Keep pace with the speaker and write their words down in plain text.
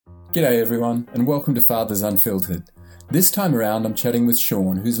G'day everyone, and welcome to Fathers Unfiltered. This time around I'm chatting with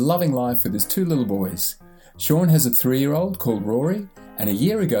Sean, who's loving life with his two little boys. Sean has a 3-year-old called Rory, and a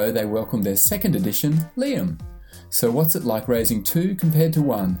year ago they welcomed their second addition, Liam. So what's it like raising two compared to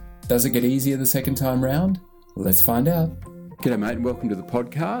one? Does it get easier the second time round? Let's find out. G'day mate, and welcome to the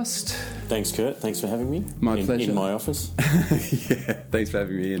podcast. Thanks, Kurt. Thanks for having me. My pleasure. In my office. Yeah, thanks for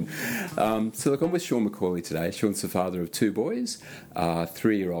having me in. So look, I'm with Sean McCauley today. Sean's the father of two boys,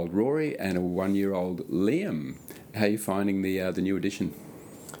 3-year-old Rory and a 1-year-old Liam. How are you finding the new addition?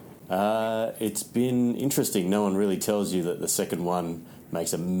 It's been interesting. No one really tells you that the second one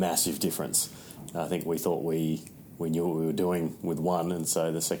makes a massive difference. I think we thought we knew what we were doing with one, and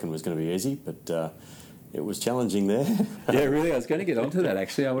so the second was going to be easy, but it was challenging there. Yeah, really. I was going to get onto that,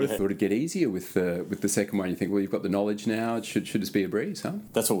 actually. I would have thought it'd get easier with the second one. You think, well, you've got the knowledge now. It should just be a breeze, huh?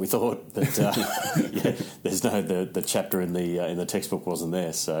 That's what we thought. But yeah, there's the chapter in the textbook wasn't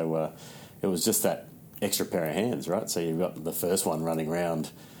there. So it was just that extra pair of hands, right? So you've got the first one running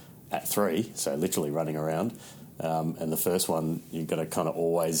around at 3, so literally running around. And the first one, you've got to kind of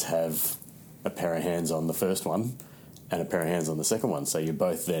always have a pair of hands on the first one and a pair of hands on the second one. So you're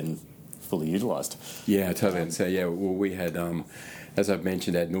both then fully utilised. Yeah, I totally understand. Yeah, well, we had, as I've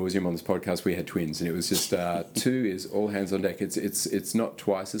mentioned ad nauseum on this podcast, we had twins, and it was just 2 is all hands on deck. It's not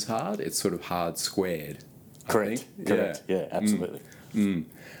twice as hard. It's sort of hard squared. Correct. Yeah, absolutely.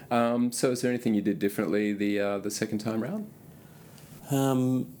 So is there anything you did differently the second time round?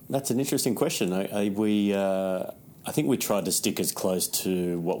 That's an interesting question. I think we tried to stick as close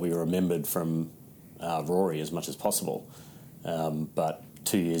to what we remembered from Rory as much as possible, but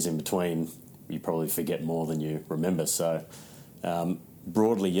 2 years in between, you probably forget more than you remember. So,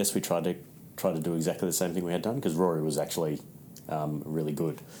 broadly, yes, we tried to do exactly the same thing we had done, because Rory was actually really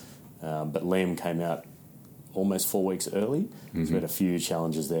good. But Liam came out almost 4 weeks early. Mm-hmm. So we had a few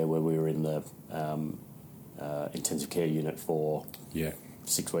challenges there where we were in the intensive care unit for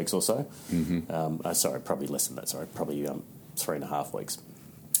 6 weeks or so. Mm-hmm. Sorry, probably less than that. Sorry, probably 3.5 weeks.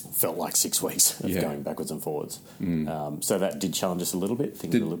 Felt like 6 weeks of going backwards and forwards. So that did challenge us a little bit.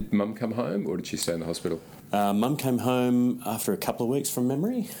 Did Mum come home, or did she stay in the hospital? Mum came home after a couple of weeks from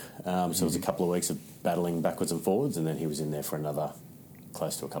memory. So it was a couple of weeks of battling backwards and forwards, and then he was in there for another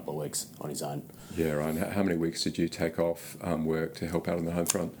close to a couple of weeks on his own. Yeah, right. How many weeks did you take off work to help out on the home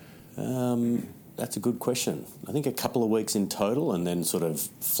front? That's a good question. I think a couple of weeks in total, and then sort of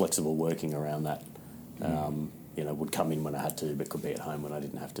flexible working around that. Would come in when I had to, but could be at home when I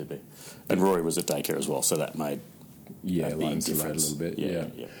didn't have to be. And Rory was at daycare as well, so that made a big difference. A little bit.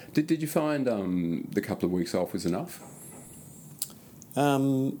 Yeah. Did you find the couple of weeks off was enough?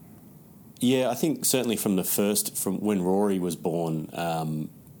 I think certainly from when Rory was born,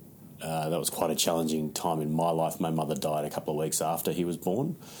 that was quite a challenging time in my life. My mother died a couple of weeks after he was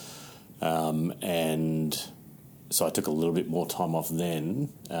born, and so I took a little bit more time off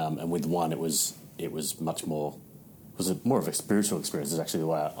then. And with one, it was much more. It was more of a spiritual experience. Is actually the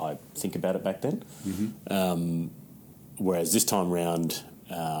way I think about it back then. Mm-hmm. Whereas this time round,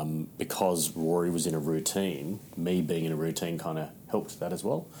 because Rory was in a routine, me being in a routine kind of helped that as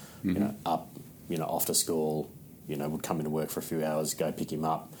well. Mm-hmm. After school, would come into work for a few hours, go pick him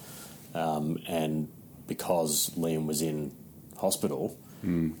up, and because Liam was in hospital,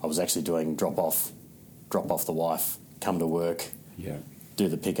 I was actually doing drop off the wife, come to work, do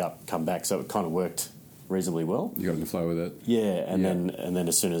the pickup, come back. So it kind of worked reasonably well. You got in the flow with it. Yeah, and then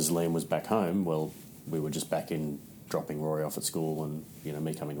as soon as Liam was back home, well, we were just back in dropping Rory off at school and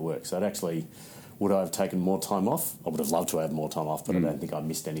me coming to work. So it actually, would I have taken more time off? I would have loved to have more time off, but I don't think I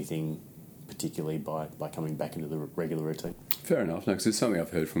missed anything particularly by coming back into the regular routine. Fair enough. No, because it's something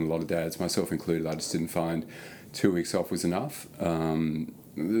I've heard from a lot of dads, myself included. I just didn't find 2 weeks off was enough.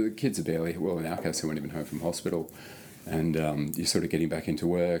 The kids are barely, well, in our case, they weren't even home from hospital. And you're sort of getting back into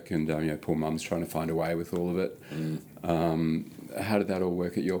work, and poor mum's trying to find a way with all of it. How did that all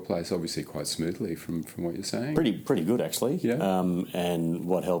work at your place? Obviously quite smoothly from what you're saying. Pretty good, actually. Yeah. And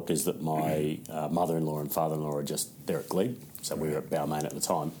what helped is that my mother-in-law and father-in-law are just there at Glebe, so we were at Balmain at the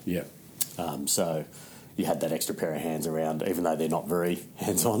time. Yeah. So you had that extra pair of hands around, even though they're not very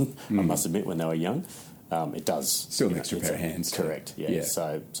hands-on, I must admit, when they were young. It does. Still an extra pair of hands. Correct, yeah.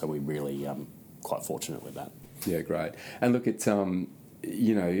 So we really quite fortunate with that. Yeah, great. And look, it's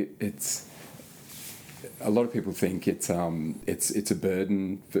it's a lot of people think it's a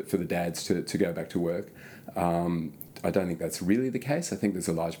burden for the dads to go back to work. I don't think that's really the case. I think there's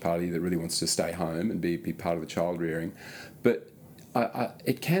a large part of you that really wants to stay home and be part of the child rearing, but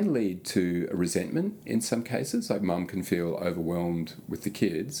it can lead to a resentment in some cases. Like mum can feel overwhelmed with the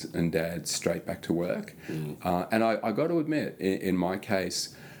kids and dad straight back to work. And I got to admit, in my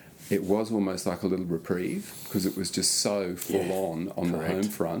case, it was almost like a little reprieve because it was just so full on the home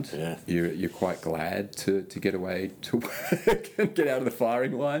front. Yeah. You're quite glad to get away to work and get out of the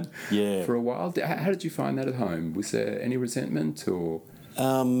firing line for a while. How did you find that at home? Was there any resentment or?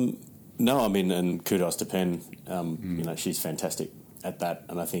 No, I mean, and kudos to Pen. You know, she's fantastic at that,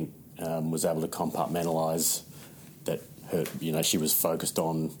 and I think was able to compartmentalise that. Her, you know, she was focused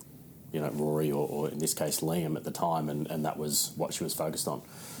on, you know, Rory or in this case Liam at the time, and that was what she was focused on.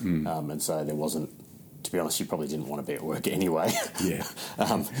 And so there wasn't, to be honest, she probably didn't want to be at work anyway. Yeah.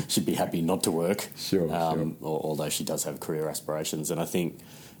 She'd be happy not to work. Sure. Although she does have career aspirations, and I think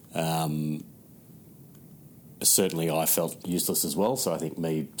certainly I felt useless as well. So I think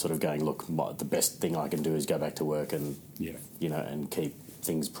me sort of going, look, the best thing I can do is go back to work and you know, and keep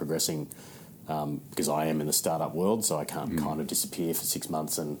things progressing. Because I am in the startup world, so I can't kind of disappear for 6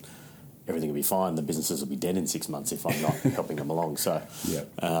 months and everything will be fine. The businesses will be dead in 6 months if I'm not helping them along. So,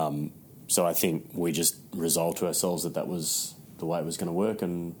 so I think we just resolved to ourselves that was the way it was going to work,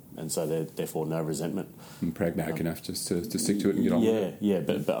 and so therefore no resentment. And pragmatic enough just to stick to it and get on with it. Yeah,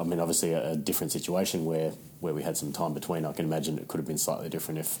 but I mean, obviously a different situation where we had some time between. I can imagine it could have been slightly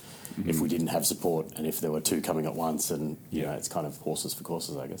different if we didn't have support and if there were two coming at once, and you know, it's kind of horses for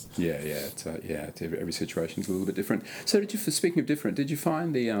courses, I guess. Every situation's a little bit different. So speaking of different, did you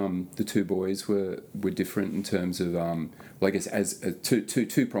find the two boys were different in terms of well, I guess as a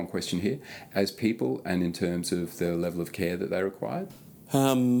two-prong question here, as people and in terms of the level of care that they required?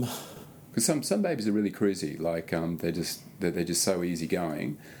 Because some babies are really cruisy, like they're just so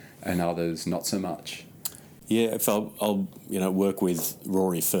easygoing, and others not so much. Yeah, if I'll work with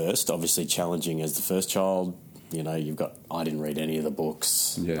Rory first. Obviously, challenging as the first child. You know, I didn't read any of the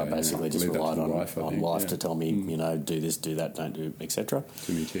books. I basically just relied on life to tell me, you know, do this, do that, don't do, etc.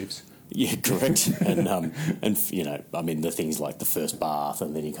 Too many chiefs. Yeah, correct. and you know, I mean, the things like the first bath,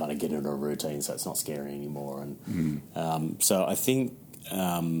 and then you kind of get into a routine, so it's not scary anymore. And so I think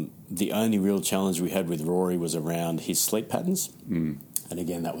the only real challenge we had with Rory was around his sleep patterns. And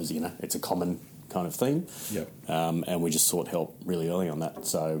again, that was, you know, it's a common kind of theme. Yep. And we just sought help really early on that.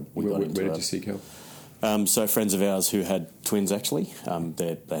 So we got into where did you seek help? So friends of ours who had twins, actually,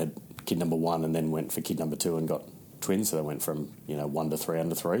 they had kid number one and then went for kid number two and got twins. So they went from, you know, 1 to 3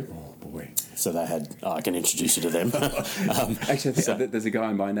 under 3. Oh, boy. So they had, I can introduce you to them. Actually, I think there's a guy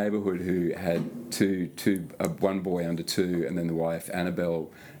in my neighbourhood who had one boy under 2, and then the wife,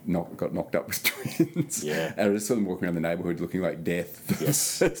 Annabelle, got knocked up with twins. Yeah. And I just saw them walking around the neighbourhood looking like death.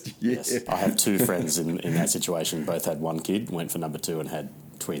 Yes. Yes. I have 2 friends in that situation. Both had one kid, went for number 2 and had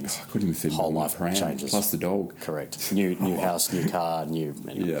twins. I couldn't even fit whole life changes. Plus the dog. Correct. New house, new car, new...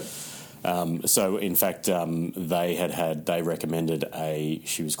 Anyway. Yeah. So, in fact, they recommended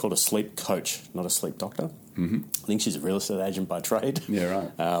she was called a sleep coach, not a sleep doctor. Mm-hmm. I think she's a real estate agent by trade. Yeah,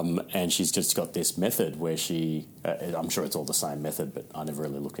 right. And she's just got this method where I'm sure it's all the same method, but I never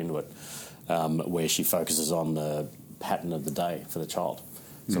really looked into it, where she focuses on the pattern of the day for the child.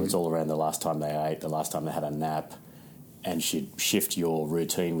 So it's all around the last time they ate, the last time they had a nap, and she'd shift your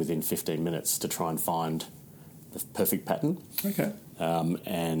routine within 15 minutes to try and find the perfect pattern. Okay.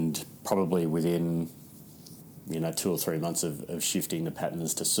 And probably within, 2 or 3 months of shifting the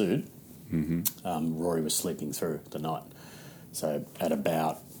patterns to suit, Rory was sleeping through the night. So at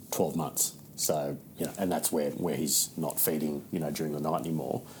about 12 months. So, and that's where he's not feeding, during the night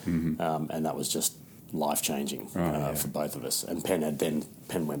anymore. And that was just life-changing for both of us. And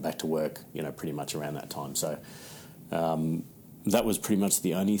Pen went back to work, pretty much around that time. So that was pretty much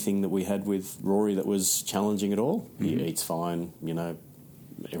the only thing that we had with Rory that was challenging at all. He eats fine,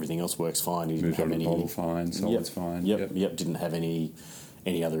 everything else works fine. He didn't have any... bottle fine, solids fine. Yep, didn't have any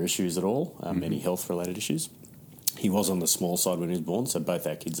other issues at all, any health-related issues. He was on the small side when he was born, so both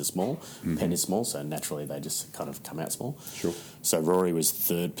our kids are small. Pen is small, so naturally they just kind of come out small. Sure. So Rory was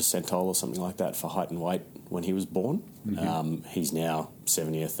 3rd percentile or something like that for height and weight when he was born. He's now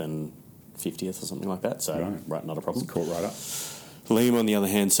 70th and 50th or something like that, so right not a problem. Caught right up. Liam, on the other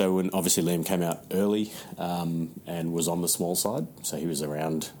hand, so when obviously Liam came out early and was on the small side, so he was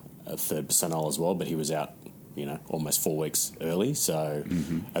around a 3rd percentile as well, but he was out, almost 4 weeks early. So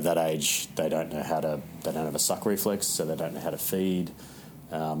at that age, they don't have a suck reflex, so they don't know how to feed,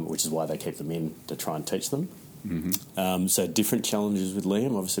 which is why they keep them in to try and teach them. So different challenges with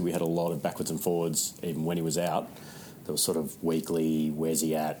Liam. Obviously, we had a lot of backwards and forwards, even when he was out. There was sort of weekly, where's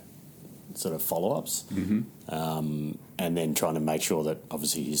he at, sort of follow-ups. And then trying to make sure that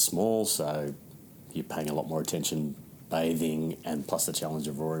obviously he's small, so you're paying a lot more attention bathing, and plus the challenge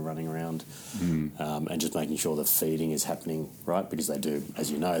of Rory running around, and just making sure the feeding is happening right, because they do,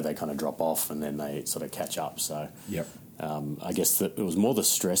 as you know, they kind of drop off and then they sort of catch up. So I guess that it was more the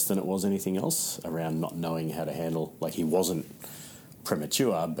stress than it was anything else around not knowing how to handle. Like, he wasn't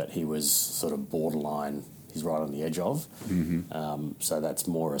premature, but he was sort of borderline. He's right on the edge of. So that's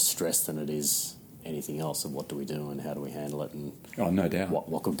more a stress than it is anything else of what do we do and how do we handle it and no doubt.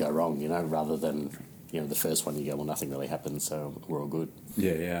 What could go wrong, rather than, the first one you go, well, nothing really happened, so we're all good.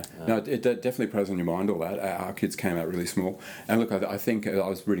 Yeah. No, it definitely plays on your mind, all that. Our kids came out really small. And look, I think I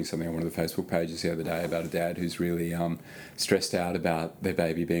was reading something on one of the Facebook pages the other day about a dad who's really stressed out about their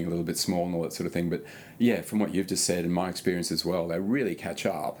baby being a little bit small and all that sort of thing. But yeah, from what you've just said and my experience as well, they really catch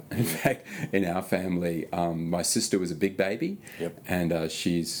up. In fact, in our family, my sister was a big baby. Yep. And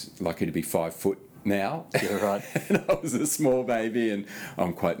she's lucky to be 5 foot now. You're right. And I was a small baby, and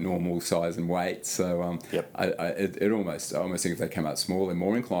I'm quite normal size and weight. So I almost think if they come out small, they're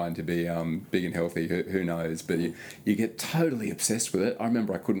more inclined to be big and healthy. Who knows? But you get totally obsessed with it. I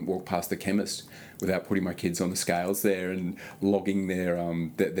remember I couldn't walk past the chemist without putting my kids on the scales there and logging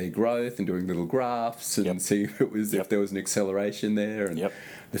their growth and doing little graphs and seeing if there was an acceleration there. And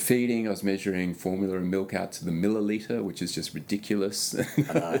the feeding, I was measuring formula and milk out to the milliliter, which is just ridiculous.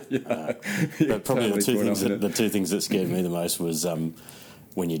 I know. But probably the two things that scared me the most was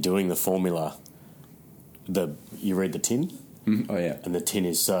when you're doing the formula, you read the tin. Oh, yeah. And the tin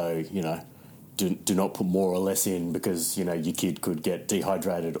is so, do not put more or less in because, your kid could get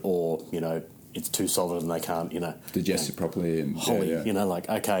dehydrated or, it's too solid and they can't, digest it properly. And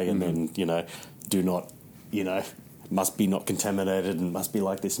okay, and then, do not, must be not contaminated and must be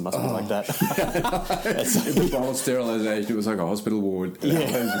like this and must be like that. The whole sterilisation, it was like a hospital ward. Yeah.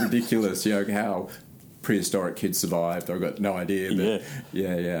 It was ridiculous, how prehistoric kids survived. I've got no idea. But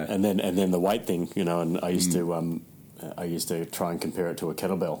yeah. And then the weight thing, and I used to try and compare it to a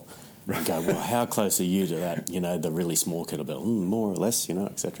kettlebell. Right. And go, well, how close are you to that, the really small kettlebell? More or less,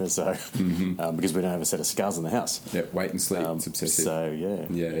 etc. So, because we don't have a set of scales in the house. Yeah, weight and sleep, it's obsessive. So, yeah.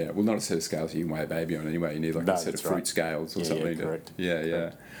 Yeah. Well, not a set of scales you can weigh a baby on anyway. You need a set of fruit scales or something. Yeah, correct.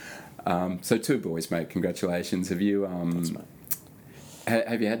 Yeah. So 2 boys, mate. Congratulations. Have you... Thanks, mate.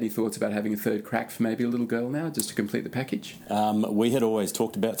 Have you had any thoughts about having a third crack for maybe a little girl now, just to complete the package? We had always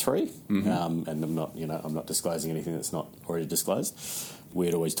talked about 3, and I'm not disclosing anything that's not already disclosed. We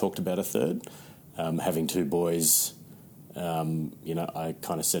had always talked about a third. Having 2 boys, I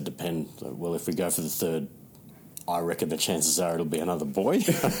kind of said to Pen, well, if we go for the third, I reckon the chances are it'll be another boy.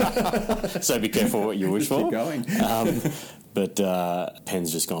 So be careful what you wish for. Keep going. But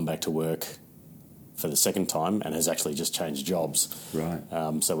Pen's just gone back to work for the second time and has actually just changed jobs. Right.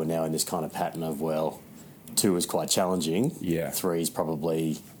 So we're now in this kind of pattern of, 2 is quite challenging. Yeah. 3 is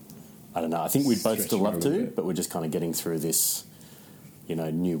probably, I don't know, I think we'd both still love to, but we're just kind of getting through this,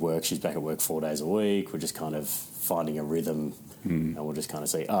 new work. She's back at work 4 days a week. We're just kind of finding a rhythm and we'll just kind of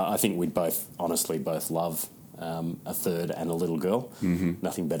see. I think we'd both love a third and a little girl.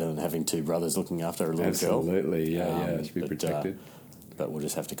 Nothing better than having 2 brothers looking after a little girl. Absolutely, yeah, should be protected. But we'll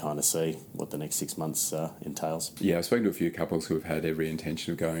just have to kind of see what the next 6 months entails. Yeah, I've spoken to a few couples who have had every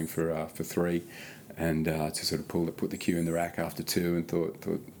intention of going for 3, and to sort of put the cue in the rack after 2, and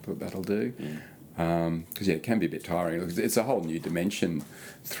thought that'll do. Because it can be a bit tiring. It's a whole new dimension.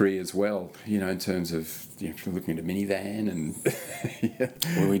 3 as well, in terms of looking at a minivan and.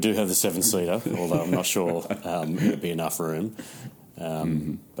 Well, we do have the 7-seater, although I'm not sure it'll be enough room.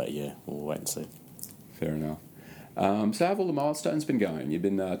 But yeah, we'll wait and see. Fair enough. So how have all the milestones been going? You've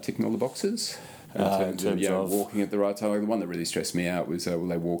been ticking all the boxes? In terms of walking at the right time. The one that really stressed me out was will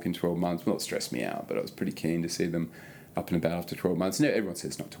they walk in 12 months? Well, not stressed me out, but I was pretty keen to see them up and about after 12 months. Now, everyone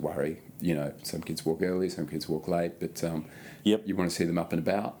says not to worry. Some kids walk early, some kids walk late, but you want to see them up and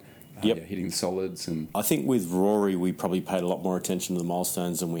about, hitting the solids. And I think with Rory, we probably paid a lot more attention to the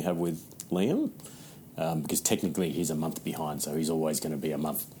milestones than we have with Liam, because technically he's a month behind, so he's always going to be a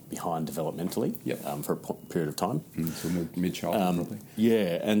month behind developmentally for a period of time. So mid-child, probably.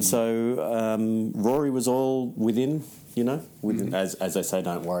 Yeah, and so Rory was all within, as they say,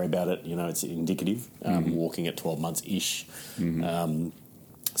 don't worry about it, it's indicative, walking at 12 months-ish.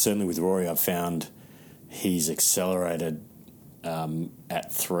 Certainly with Rory, I've found he's accelerated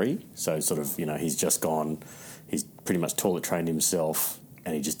at 3, so sort of, he's just gone, he's pretty much toilet trained himself,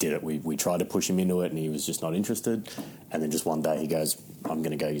 and he just did it. We tried to push him into it, and he was just not interested. And then just one day he goes, I'm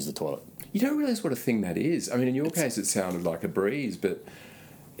going to go use the toilet. You don't realise what a thing that is. I mean, in your case it sounded like a breeze, but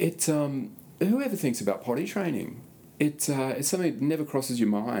it's whoever thinks about potty training, it's something that never crosses your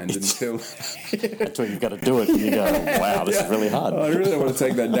mind until... That's when you've got to do it. You go, wow, this is really hard. I really want to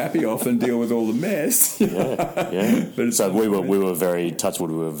take that nappy off and deal with all the mess. Yeah. But so we were very,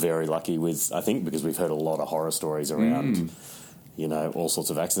 touchwood, we were very lucky with, I think, because we've heard a lot of horror stories around... all sorts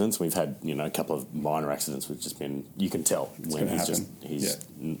of accidents. We've had, a couple of minor accidents. We've just been, you can tell when he's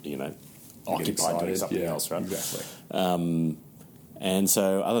occupied doing something else, right? Exactly. And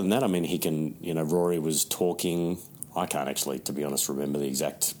so other than that, I mean, he can, Rory was talking, I can't actually, to be honest, remember the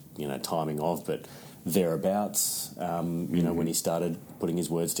exact, timing of, but thereabouts, when he started putting his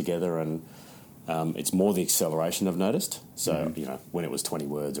words together, and it's more the acceleration I've noticed. So, when it was 20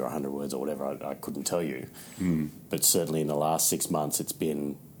 words or 100 words or whatever, I couldn't tell you. But certainly in the last 6 months, it's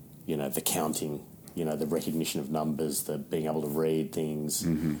been, the counting, the recognition of numbers, the being able to read things,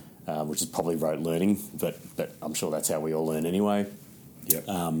 which is probably rote learning, but I'm sure that's how we all learn anyway. Yep.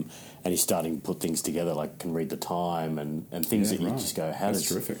 And he's starting to put things together, like can read the time and things that you just go, how That's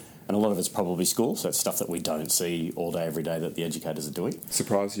terrific. And a lot of it's probably school, so it's stuff that we don't see all day, every day that the educators are doing.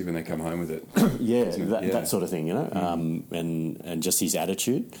 Surprise you when they come home with it. That sort of thing, and just his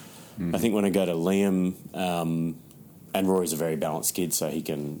attitude. I think when I go to Liam, and Rory's a very balanced kid, so he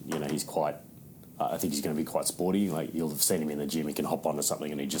can, he's quite, I think he's going to be quite sporty. Like, you'll have seen him in the gym, he can hop onto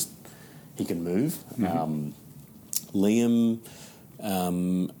something and he can move. Liam,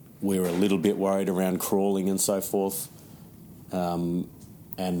 we're a little bit worried around crawling and so forth.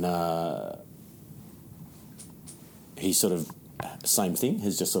 And he sort of, same thing,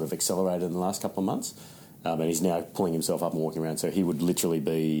 has just sort of accelerated in the last couple of months. And he's now pulling himself up and walking around. So he would literally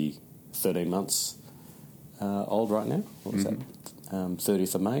be 13 months old right now. What was that?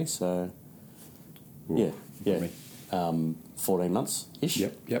 30th of May. So, Ooh, 14 months-ish.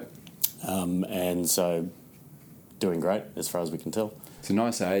 Yep. And so doing great as far as we can tell. It's a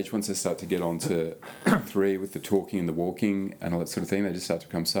nice age. Once they start to get on to 3 with the talking and the walking and all that sort of thing, they just start to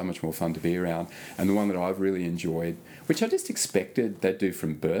become so much more fun to be around. And the one that I've really enjoyed, which I just expected they'd do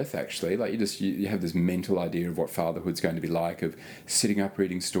from birth, actually, like you have this mental idea of what fatherhood's going to be like, of sitting up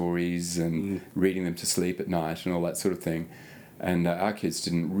reading stories and reading them to sleep at night and all that sort of thing. And our kids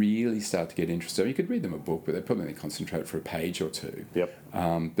didn't really start to get interested. You could read them a book, but they'd probably only concentrate for a page or two. Yep.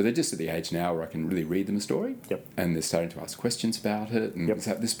 But they're just at the age now where I can really read them a story. Yep. And they're starting to ask questions about it. And is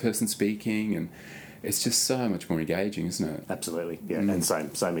that this person speaking? And it's just so much more engaging, isn't it? Absolutely. Yeah. And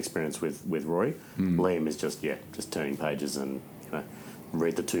same experience with Rory. Liam is just turning pages and,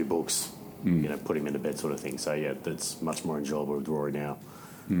 read the 2 books, put him into bed sort of thing. So, yeah, that's much more enjoyable with Rory now.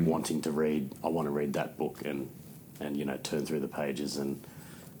 Wanting to read, I want to read that book and turn through the pages and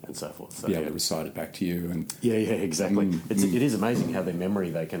so forth. So, they recite it back to you. And exactly. It is amazing how their memory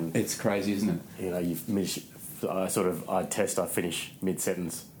they can... It's crazy, isn't it? I finish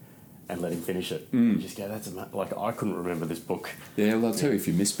mid-sentence and let him finish it. You just go, like, I couldn't remember this book. Yeah, well, I'll tell you if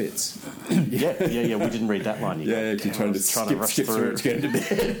you miss bits. We didn't read that line. If you're trying to skip through it to get into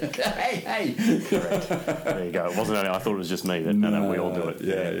bed. hey! Correct. There you go. It wasn't only, I thought it was just me, but no, we all do it.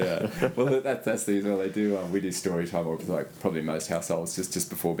 Yeah. Well, that's the well, they do. We do story time, like probably most households, just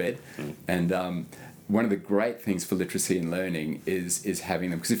before bed. And one of the great things for literacy and learning is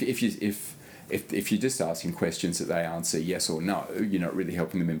having them, because if you're just asking questions that they answer yes or no, you're not really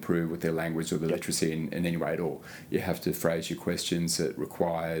helping them improve with their language or their literacy in any way at all. You have to phrase your questions that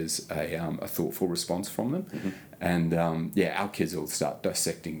requires a thoughtful response from them. And our kids will start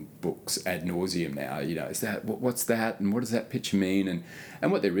dissecting books ad nauseum now. Is that what's that, and what does that picture mean?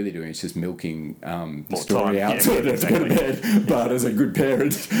 And what they're really doing is just milking the story out so they don't have to go to bed. But as a good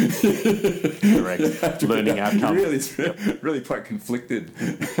parent, correct, learning outcome. Really quite conflicted.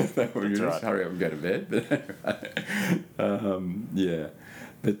 That you just hurry up and go to bed.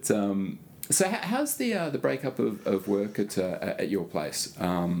 But so how's the breakup of work at your place?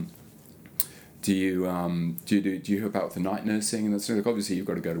 Do you help out with the night nursing and that sort of? Obviously, you've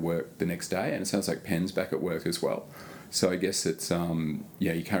got to go to work the next day, and it sounds like Penn's back at work as well. So I guess it's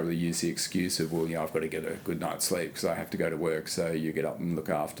you can't really use the excuse of I've got to get a good night's sleep because I have to go to work. So you get up and look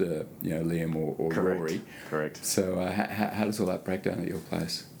after Liam or Rory. Correct. So how does all that break down at your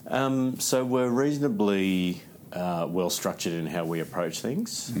place? So we're reasonably well structured in how we approach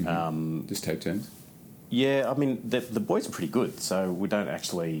things. Just take turns. Yeah, I mean the boys are pretty good, so we don't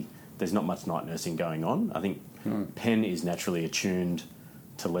actually. There's not much night nursing going on. I think Penn is naturally attuned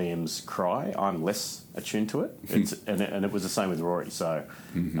to Liam's cry. I'm less attuned to it. And it was the same with Rory. So,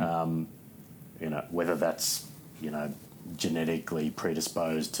 whether that's, genetically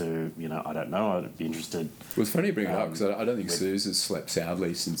predisposed to, I don't know. I'd be interested. Well, it's funny you bring it up because I don't think Suze has slept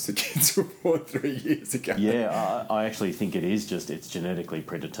soundly since the kids were born 3 years ago. Yeah, I actually think it is it's genetically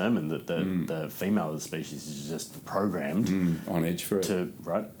predetermined that the female of the species is just programmed on edge for it.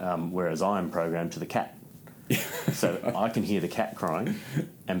 Whereas I'm programmed to the cat. So I can hear the cat crying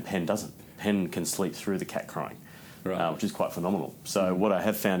and Penn doesn't. Penn can sleep through the cat crying. Which is quite phenomenal. So what I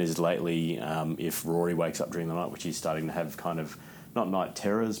have found is lately, if Rory wakes up during the night, which he's starting to have kind of not night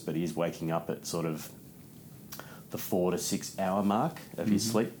terrors, but he is waking up at sort of the 4 to 6 hour mark of his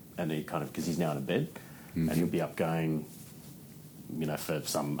sleep, and he kind of, because he's now in a bed, and he'll be up going, for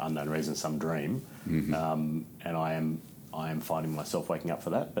some unknown reason, some dream, and I am finding myself waking up for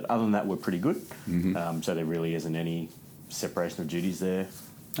that. But other than that, we're pretty good. So there really isn't any separation of duties there,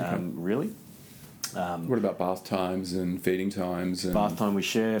 really. What about bath times and feeding times? And Bath time we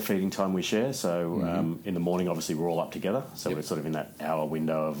share, feeding time we share. So in the morning, obviously, we're all up together. So we're sort of in that hour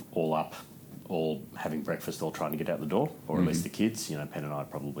window of all up, all having breakfast, all trying to get out the door, or at least the kids. Pen and I are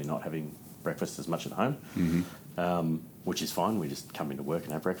probably not having breakfast as much at home, which is fine. We just come into work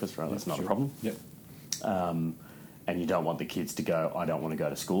and have breakfast, right? That's not a problem. Yep. And you don't want the kids to go, I don't want to go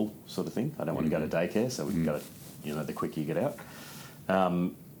to school, sort of thing. I don't want to go to daycare, so we can go to, the quicker you get out.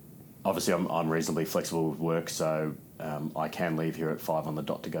 Obviously, I'm reasonably flexible with work, so I can leave here at 5 on the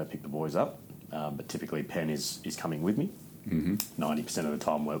dot to go pick the boys up. But typically, Pen is coming with me. 90% of the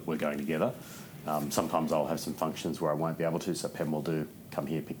time, we're going together. Sometimes I'll have some functions where I won't be able to, so Pen will come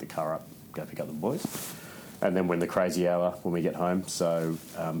here, pick the car up, go pick up the boys. And then when the crazy hour, when we get home, so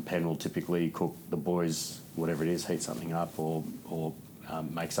Pen will typically cook the boys whatever it is, heat something up or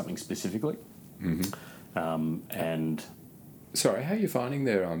make something specifically. And sorry, how are you finding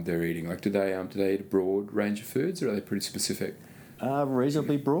their eating? Like, do they eat a broad range of foods, or are they pretty specific?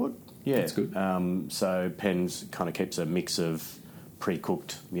 Reasonably broad, yeah. That's good. So Pen's kind of keeps a mix of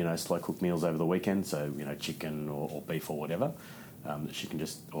pre-cooked, slow cooked meals over the weekend. So chicken or beef or whatever. That she can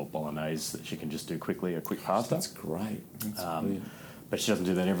or bolognese that she can just do quickly, a quick pasta. That's great. That's brilliant. But she doesn't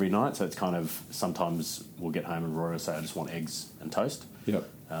do that every night, so it's kind of, sometimes we'll get home and Rory will say, I just want eggs and toast. Yep.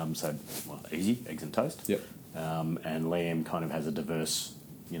 Easy, eggs and toast. Yep. And Liam kind of has a diverse,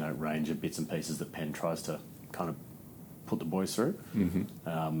 range of bits and pieces that Pen tries to kind of put the boys through.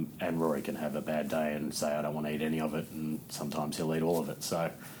 And Rory can have a bad day and say, I don't want to eat any of it, and sometimes he'll eat all of it.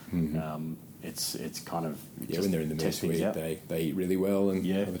 So it's kind of when they're in the mood to eat, they eat really well, and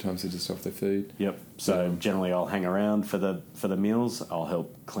other times they're just off their food. Yep. So generally, I'll hang around for the meals. I'll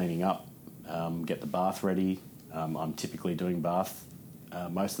help cleaning up, get the bath ready. I'm typically doing bath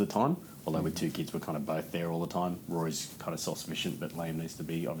most of the time. Although with 2 kids, we're kind of both there all the time. Rory's kind of self-sufficient, but Liam needs to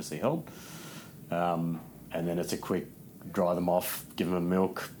be obviously held. And then it's a quick dry them off, give them a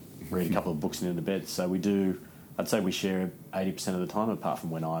milk, read a couple of books and into bed. So we do. I'd say we share 80% of the time, apart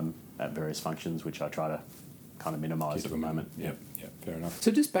from when I'm at various functions, which I try to kind of minimise at the moment. Yep, fair enough.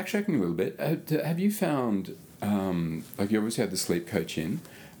 So just backtracking a little bit, have you found, like you obviously had the sleep coach in,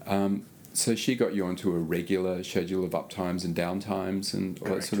 so she got you onto a regular schedule of uptimes and downtimes and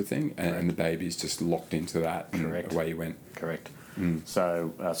all that sort of thing, and the baby's just locked into that, and away you went. Correct.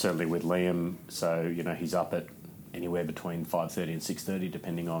 So certainly with Liam, so he's up at anywhere between 5:30 and 6:30,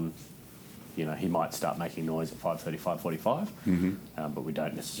 depending on. He might start making noise at 5:30, 5:45, but we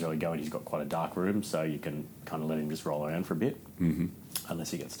don't necessarily go in. He's got quite a dark room, so you can kind of let him just roll around for a bit,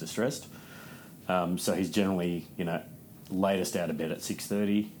 unless he gets distressed. So he's generally, latest out of bed at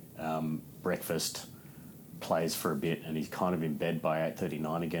 6:30, breakfast, plays for a bit, and he's kind of in bed by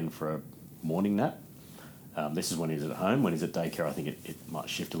 8:39 again for a morning nap. This is when he's at home. When he's at daycare, I think it might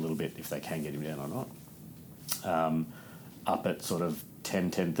shift a little bit if they can get him down or not. Up at sort of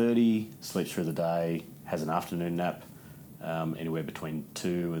 10:30, sleeps through the day, has an afternoon nap, anywhere between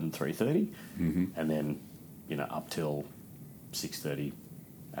 2 and 3:30, and then up till 6:30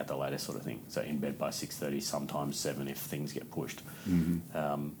 at the latest, sort of thing. So in bed by 6:30, sometimes 7 if things get pushed.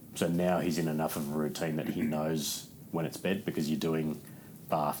 So now he's in enough of a routine that he knows when it's bed, because you're doing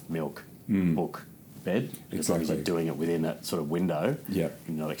bath, milk, book, bed. As long as you're doing it within that sort of window, you're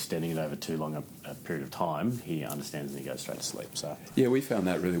not extending it over too long a period of time, he understands and he goes straight to sleep. So we found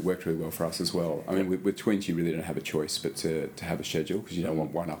that really worked really well for us as well. I mean, with twins, you really don't have a choice but to have a schedule, because you don't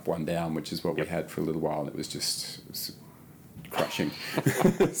want one up, one down, which is what we had for a little while, and it was just crushing.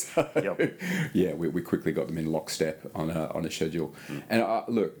 We quickly got them in lockstep on a schedule. And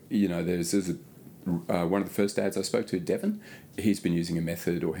look, there's one of the first dads I spoke to, Devon, he's been using a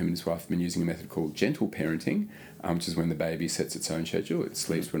method, or him and his wife have been using a method called gentle parenting, which is when the baby sets its own schedule. It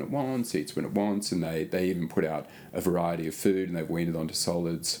sleeps when it wants, eats when it wants, and they even put out a variety of food, and they've weaned it onto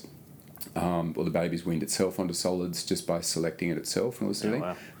solids. Or the baby's weaned itself onto solids just by selecting it itself and all this sort of thing.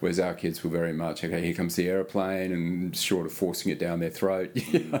 Wow. Whereas our kids were very much, okay, here comes the aeroplane, and short of forcing it down their throat,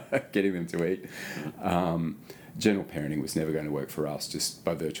 getting them to eat. General parenting was never going to work for us, just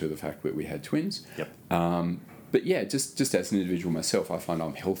by virtue of the fact that we had twins. But just as an individual myself, I find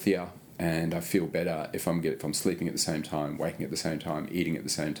I'm healthier and I feel better if I'm sleeping at the same time, waking at the same time, eating at the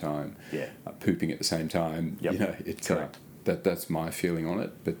same time, pooping at the same time. Correct. That's my feeling on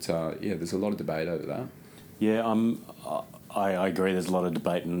it. But there's a lot of debate over that. Yeah, I agree. There's a lot of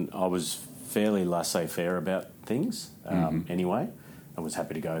debate, and I was fairly laissez-faire about things anyway. I was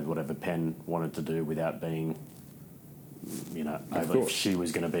happy to go with whatever Pen wanted to do without being, if she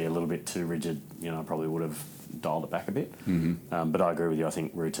was going to be a little bit too rigid, I probably would have dialed it back a bit. But I agree with you. I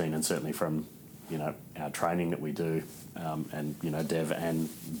think routine, and certainly from, our training that we do, and, Dev and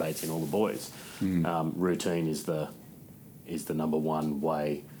Bates and all the boys, routine is the number one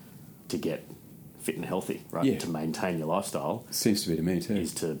way to get fit and healthy, right? Yeah. To maintain your lifestyle. Seems to be to me too.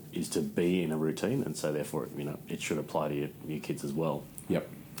 Is to be in a routine, and so therefore, it should apply to your kids as well. Yep.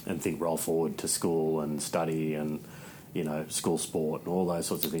 And think roll forward to school and study and, school sport and all those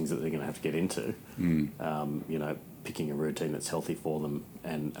sorts of things that they're going to have to get into. Picking a routine that's healthy for them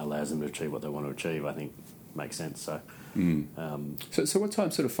and allows them to achieve what they want to achieve, I think makes sense. So, So what time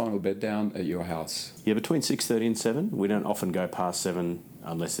sort of final bed down at your house? yeah, between 6:30 and 7. We don't often go past 7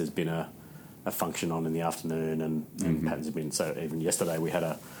 unless there's been a function on in the afternoon and patterns have been. So even yesterday we had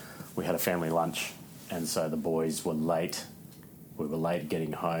a family lunch, and so the boys were late. We were late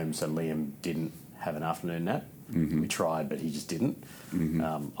getting home, so Liam didn't have an afternoon nap. We tried, but he just didn't.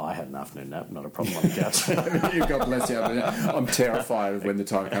 I had an afternoon nap, not a problem on the couch. God bless you. I'm terrified of when the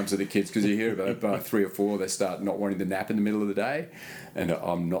time comes to the kids, because you hear about by 3 or 4 they start not wanting to nap in the middle of the day, and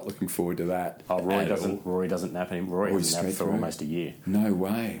I'm not looking forward to that. Oh, Rory doesn't nap anymore. Rory hasn't napped for almost a year. No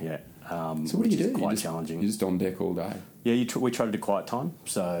way. Yeah. So what do you do? Quite challenging. You're just on deck all day. Yeah, we try to do quiet time.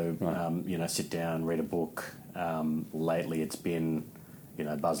 So, Right. sit down, read a book. Lately it's been,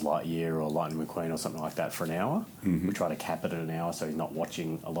 Buzz Lightyear or Lightning McQueen or something like that for an hour. We try to cap it at an hour so he's not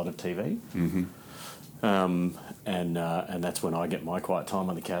watching a lot of TV. And that's when I get my quiet time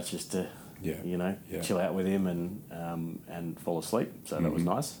on the couch, just to, chill out with him and fall asleep. So that was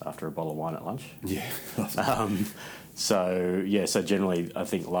nice after a bottle of wine at lunch. Yeah. So generally I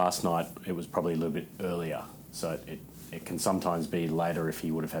think last night it was probably a little bit earlier. So it can sometimes be later if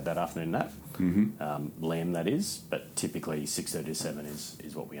he would have had that afternoon nap. Liam, that is, but typically 6:30 to 7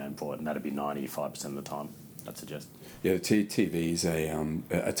 is what we aim for, and that'd be 95% of the time, I'd suggest. Yeah, TV is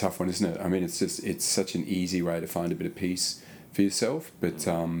a tough one, isn't it? I mean, it's such an easy way to find a bit of peace for yourself, but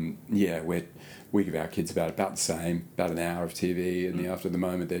we give our kids about the same, about an hour of TV, and after the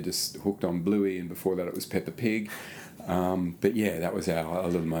moment they're just hooked on Bluey, and before that it was Peppa Pig. But yeah, that was our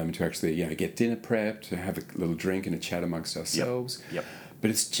little moment to actually get dinner prepped, to have a little drink and a chat amongst ourselves. Yep. But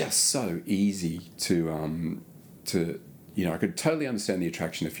it's just so easy to I could totally understand the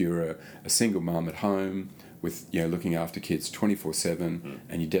attraction if you're a single mum at home with looking after kids 24/7,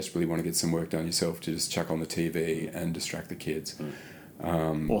 and you desperately want to get some work done yourself, to just chuck on the TV and distract the kids.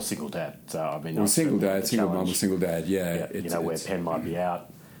 Or single dad. So I mean, or single mum or single dad. Yeah, where Pen might be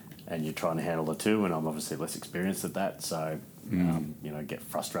out, and you're trying to handle the two, and I'm obviously less experienced at that, so get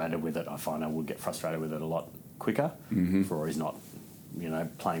frustrated with it. I find I would get frustrated with it a lot quicker. For he's not,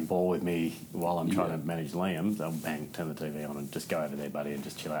 playing ball with me while I'm trying to manage Liam. They'll bang, turn the TV on, and just go over there, buddy, and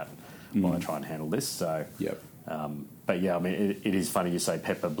just chill out while I try and handle this. So, but yeah, I mean, it is funny you say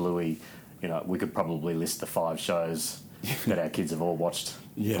Peppa, Bluey. We could probably list the 5 shows that our kids have all watched.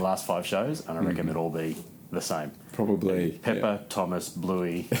 The last 5 shows, and I reckon it'd all be the same. Probably Peppa, Thomas,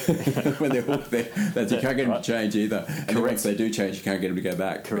 Bluey. When they're hooked there, you can't get them to change either. And then once they do change, you can't get them to go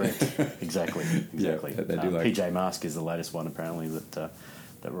back. Correct. Exactly. They do like PJ Mask is the latest one apparently that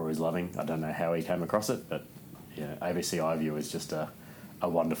Rory's loving. I don't know how he came across it, but ABC iView is just a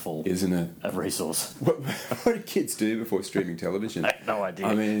wonderful, isn't it, a resource. What do kids do before streaming television? I have no idea.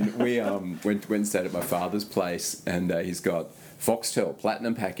 I mean, we went and stayed at my father's place, and he's got Foxtel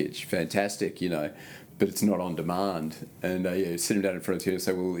Platinum package, fantastic, but it's not on demand. And sit him down in front of you and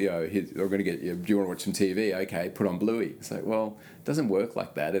say, well, we're going to get you. Do you want to watch some TV? Okay, put on Bluey. It's like, well, it doesn't work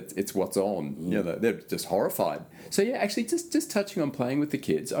like that. It's what's on. They're just horrified. So actually, just touching on playing with the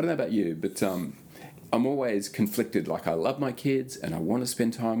kids. I don't know about you, but I'm always conflicted. Like, I love my kids and I want to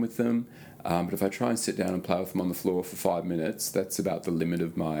spend time with them. But if I try and sit down and play with them on the floor for 5 minutes, that's about the limit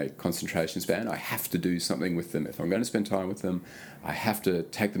of my concentration span. I have to do something with them. If I'm going to spend time with them, I have to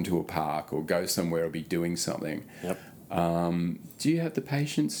take them to a park or go somewhere or be doing something. Yep. Do you have the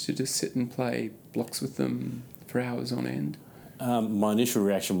patience to just sit and play blocks with them for hours on end? My initial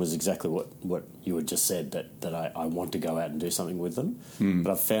reaction was exactly what you had just said, that I want to go out and do something with them.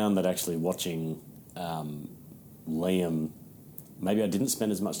 But I've found that actually watching Liam... Maybe I didn't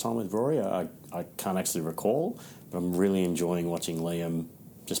spend as much time with Rory. I can't actually recall, but I'm really enjoying watching Liam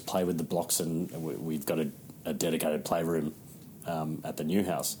just play with the blocks, and we've got a dedicated playroom at the new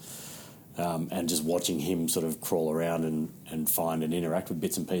house, and just watching him sort of crawl around and find and interact with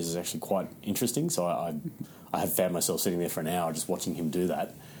bits and pieces is actually quite interesting. So I have found myself sitting there for an hour just watching him do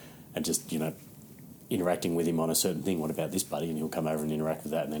that, and just interacting with him on a certain thing. What about this, buddy? And he'll come over and interact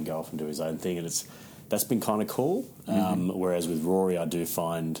with that, and then go off and do his own thing. And that's been kind of cool. Whereas with Rory, I do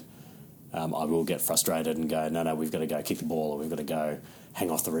find I will get frustrated and go, no, we've got to go kick the ball, or we've got to go hang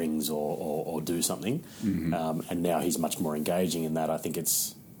off the rings, or do something. And now he's much more engaging in that. I think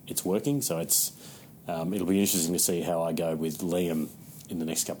it's working. So it'll be interesting to see how I go with Liam in the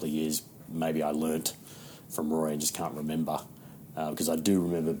next couple of years. Maybe I learnt from Rory and just can't remember, because I do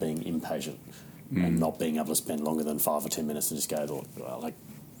remember being impatient and not being able to spend longer than 5 or 10 minutes and just go, well,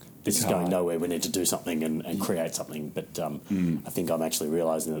 this is going nowhere. We need to do something and create something. But I think I'm actually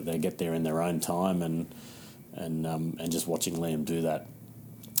realising that they get there in their own time, and just watching Liam do that.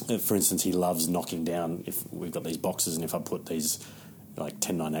 For instance, he loves knocking down. If we've got these boxes, and if I put these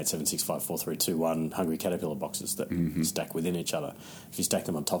 10, 9, 8, 7, 6, 5, 4, 3, 2, 1 Hungry Caterpillar boxes that stack within each other, if you stack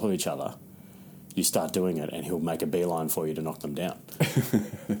them on top of each other, you start doing it, and he'll make a beeline for you to knock them down.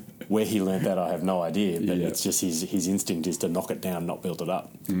 Where he learnt that, I have no idea, but it's just his instinct is to knock it down, not build it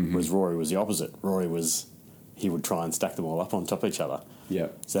up. Whereas Rory was the opposite. He would try and stack them all up on top of each other. Yeah.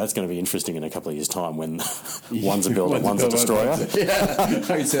 So that's going to be interesting in a couple of years' time when one's a builder, one's a destroyer. Yeah, I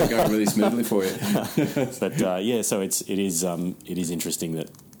can see that going really smoothly for you. But so it is interesting that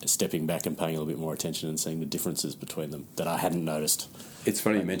stepping back and paying a little bit more attention and seeing the differences between them that I hadn't noticed. It's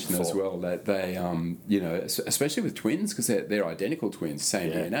funny you mention that as well, that they, especially with twins, because they're identical twins,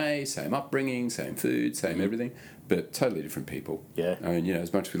 same DNA, same upbringing, same food, same everything, but totally different people. Yeah. I mean,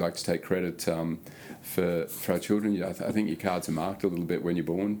 as much as we like to take credit for our children, I think your cards are marked a little bit when you're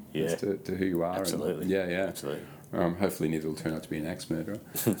born as to who you are. Absolutely. And, Absolutely. Hopefully neither will turn out to be an axe murderer.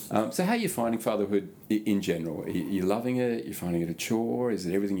 So how are you finding fatherhood in general? Are you loving it? You're finding it a chore? Is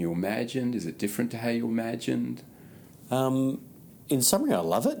it everything you imagined? Is it different to how you imagined? In summary, I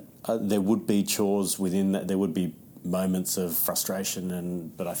love it. There would be chores within that. There would be moments of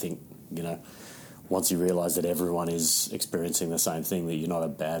frustration, but I think, once you realise that everyone is experiencing the same thing, that you're not a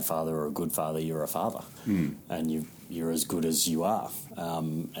bad father or a good father, you're a father. And you're as good as you are,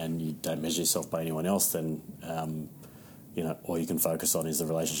 and you don't measure yourself by anyone else, then all you can focus on is the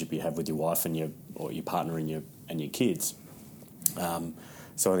relationship you have with your wife and your partner and your kids.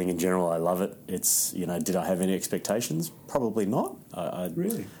 So I think in general I love it. It's did I have any expectations? Probably not.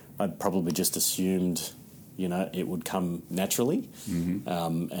 Really? I probably just assumed it would come naturally,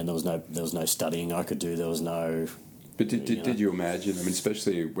 and there was no studying I could do. There was no. But did you imagine? I mean,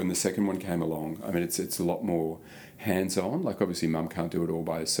 especially when the second one came along. I mean, it's a lot more hands-on. Like obviously, Mum can't do it all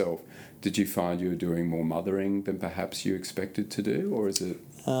by herself. Did you find you were doing more mothering than perhaps you expected to do, or is it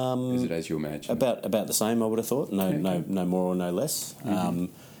as you imagined? About the same, I would have thought. No more or no less.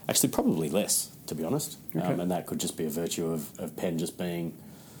 Actually, probably less, to be honest. Okay. And that could just be a virtue of Penn just being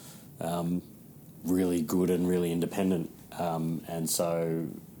really good and really independent, and so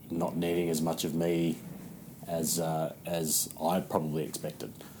not needing as much of me as I probably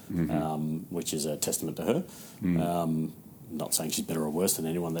expected, which is a testament to her. Not saying she's better or worse than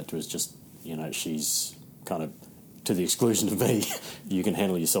anyone. That was just, she's kind of to the exclusion of me. You can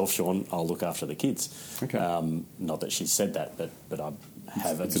handle yourself, Sean. I'll look after the kids. Okay. Not that she said that, but I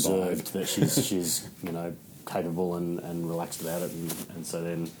have observed that she's capable and relaxed about it, and so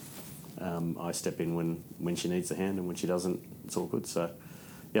then I step in when she needs a hand, and when she doesn't, it's all good. So.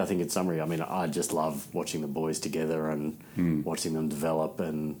 Yeah, I think in summary, I mean, I just love watching the boys together and watching them develop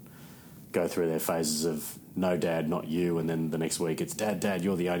and go through their phases of no, Dad, not you, and then the next week it's Dad,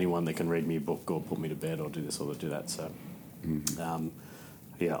 you're the only one that can read me a book or put me to bed or do this or do that. So, I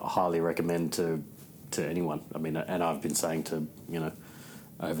highly recommend to anyone. I mean, and I've been saying to,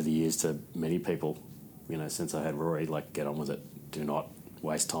 over the years to many people, since I had Rory, get on with it. Do not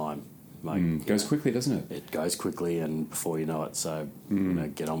waste time. It goes quickly, doesn't it? It goes quickly, and before you know it, so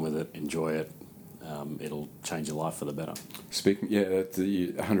get on with it, enjoy it. It'll change your life for the better. Speaking,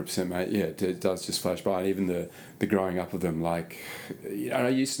 100%, mate. Yeah, it does just flash by, and even the growing up of them. And I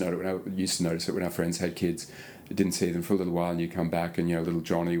used to notice it when our friends had kids. I didn't see them for a little while, and you come back, and little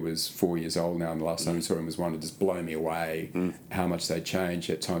Johnny was 4 years old now, and the last time we saw him was one to just blow me away. How much they change.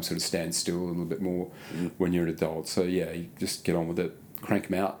 Yet time sort of stands still a little bit more when you're an adult. So you just get on with it. Crank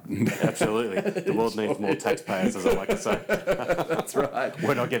them out. Absolutely. The world needs more taxpayers, as I like to say. That's right.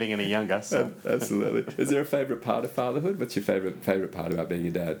 We're not getting any younger. So. Absolutely. Is there a favourite part of fatherhood? What's your favourite part about being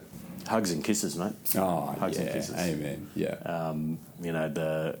a dad? Hugs and kisses, mate. Oh, Hugs and kisses. Amen. Yeah.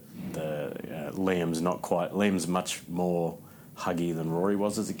 The Liam's much more huggy than Rory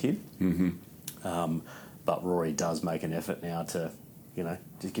was as a kid. But Rory does make an effort now to,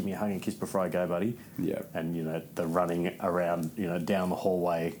 just give me a hug and kiss before I go, buddy. Yeah. And, the running around, down the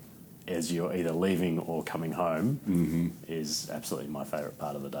hallway as you're either leaving or coming home is absolutely my favourite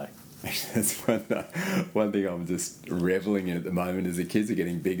part of the day. That's one thing I'm just reveling in at the moment is the kids are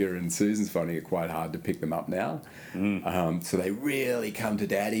getting bigger, and Susan's finding it quite hard to pick them up now. So they really come to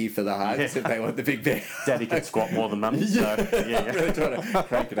Daddy for the hugs if they want the big bear. Daddy can squat more than Mummy, so yeah. I'm really trying to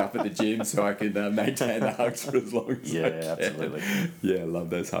crank it up at the gym so I can maintain the hugs for as long as I can. Absolutely. Yeah, I love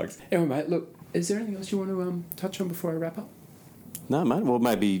those hugs. Anyway, mate, look, is there anything else you want to touch on before I wrap up? No, mate. Well,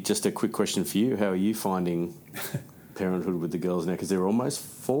 maybe just a quick question for you. How are you finding parenthood with the girls now? Because they're almost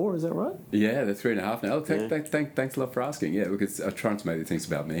 4, is that right? Yeah, they're 3.5 now. Thanks a lot for asking. Yeah, look, I'm trying to make the things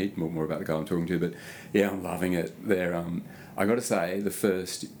about me, more about the guy I'm talking to, but yeah, I'm loving it. They're, I got to say, the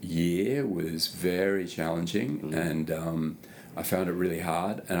first year was very challenging, and I found it really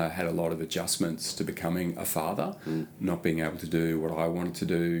hard, and I had a lot of adjustments to becoming a father, not being able to do what I wanted to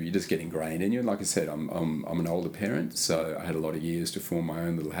do. You just get ingrained in you. And like I said, I'm an older parent, so I had a lot of years to form my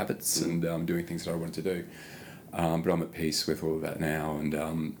own little habits and doing things that I wanted to do. But I'm at peace with all of that now.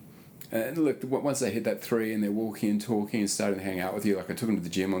 And look, once they hit that 3 and they're walking and talking and starting to hang out with you, like I took them to the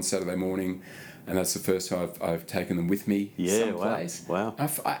gym on Saturday morning, and that's the first time I've taken them with me someplace. Wow.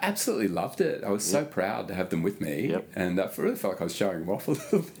 I absolutely loved it. I was so proud to have them with me, and I really felt like I was showing them off a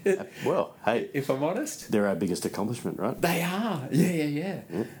little bit. Well, hey, if I'm honest, they're our biggest accomplishment, right? They are. Yeah.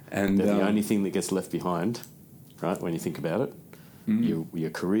 And they're the only thing that gets left behind, right? When you think about it. Your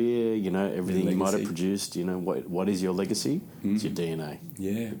career, everything you might have produced, what is your legacy? It's your DNA.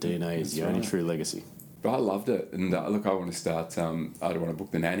 Yeah. Your DNA is the only true legacy. But I loved it. And look, I want to start, I don't want to book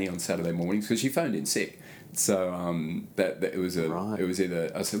the nanny on Saturday mornings because she phoned in sick. So that it was it was either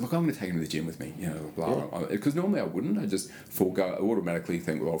I said, look, I'm going to take him to the gym with me, because normally I wouldn't. I just automatically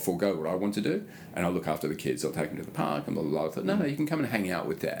think, well, I'll forego what I want to do, and I'll look after the kids. I'll take them to the park and blah blah blah. I thought, no, you can come and hang out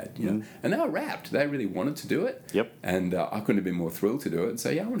with Dad, And they were rapt. They really wanted to do it. Yep. And I couldn't have been more thrilled to do it. And so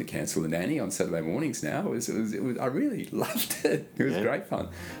I want to cancel the nanny on Saturday mornings now. It was I really loved it. It was great fun.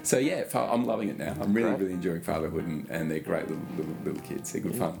 So I'm loving it now. I'm really enjoying fatherhood, and they're great little kids. They're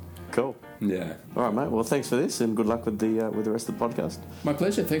good fun. Cool. Yeah. All right, mate. Well, thanks for this, and good luck with the rest of the podcast. My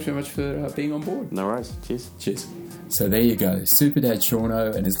pleasure. Thanks very much for being on board. No worries. Cheers. So there you go. Super Dad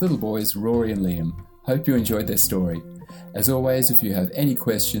Shauno and his little boys, Rory and Liam. Hope you enjoyed their story. As always, if you have any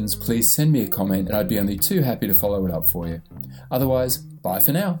questions, please send me a comment, and I'd be only too happy to follow it up for you. Otherwise, bye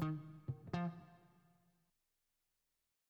for now.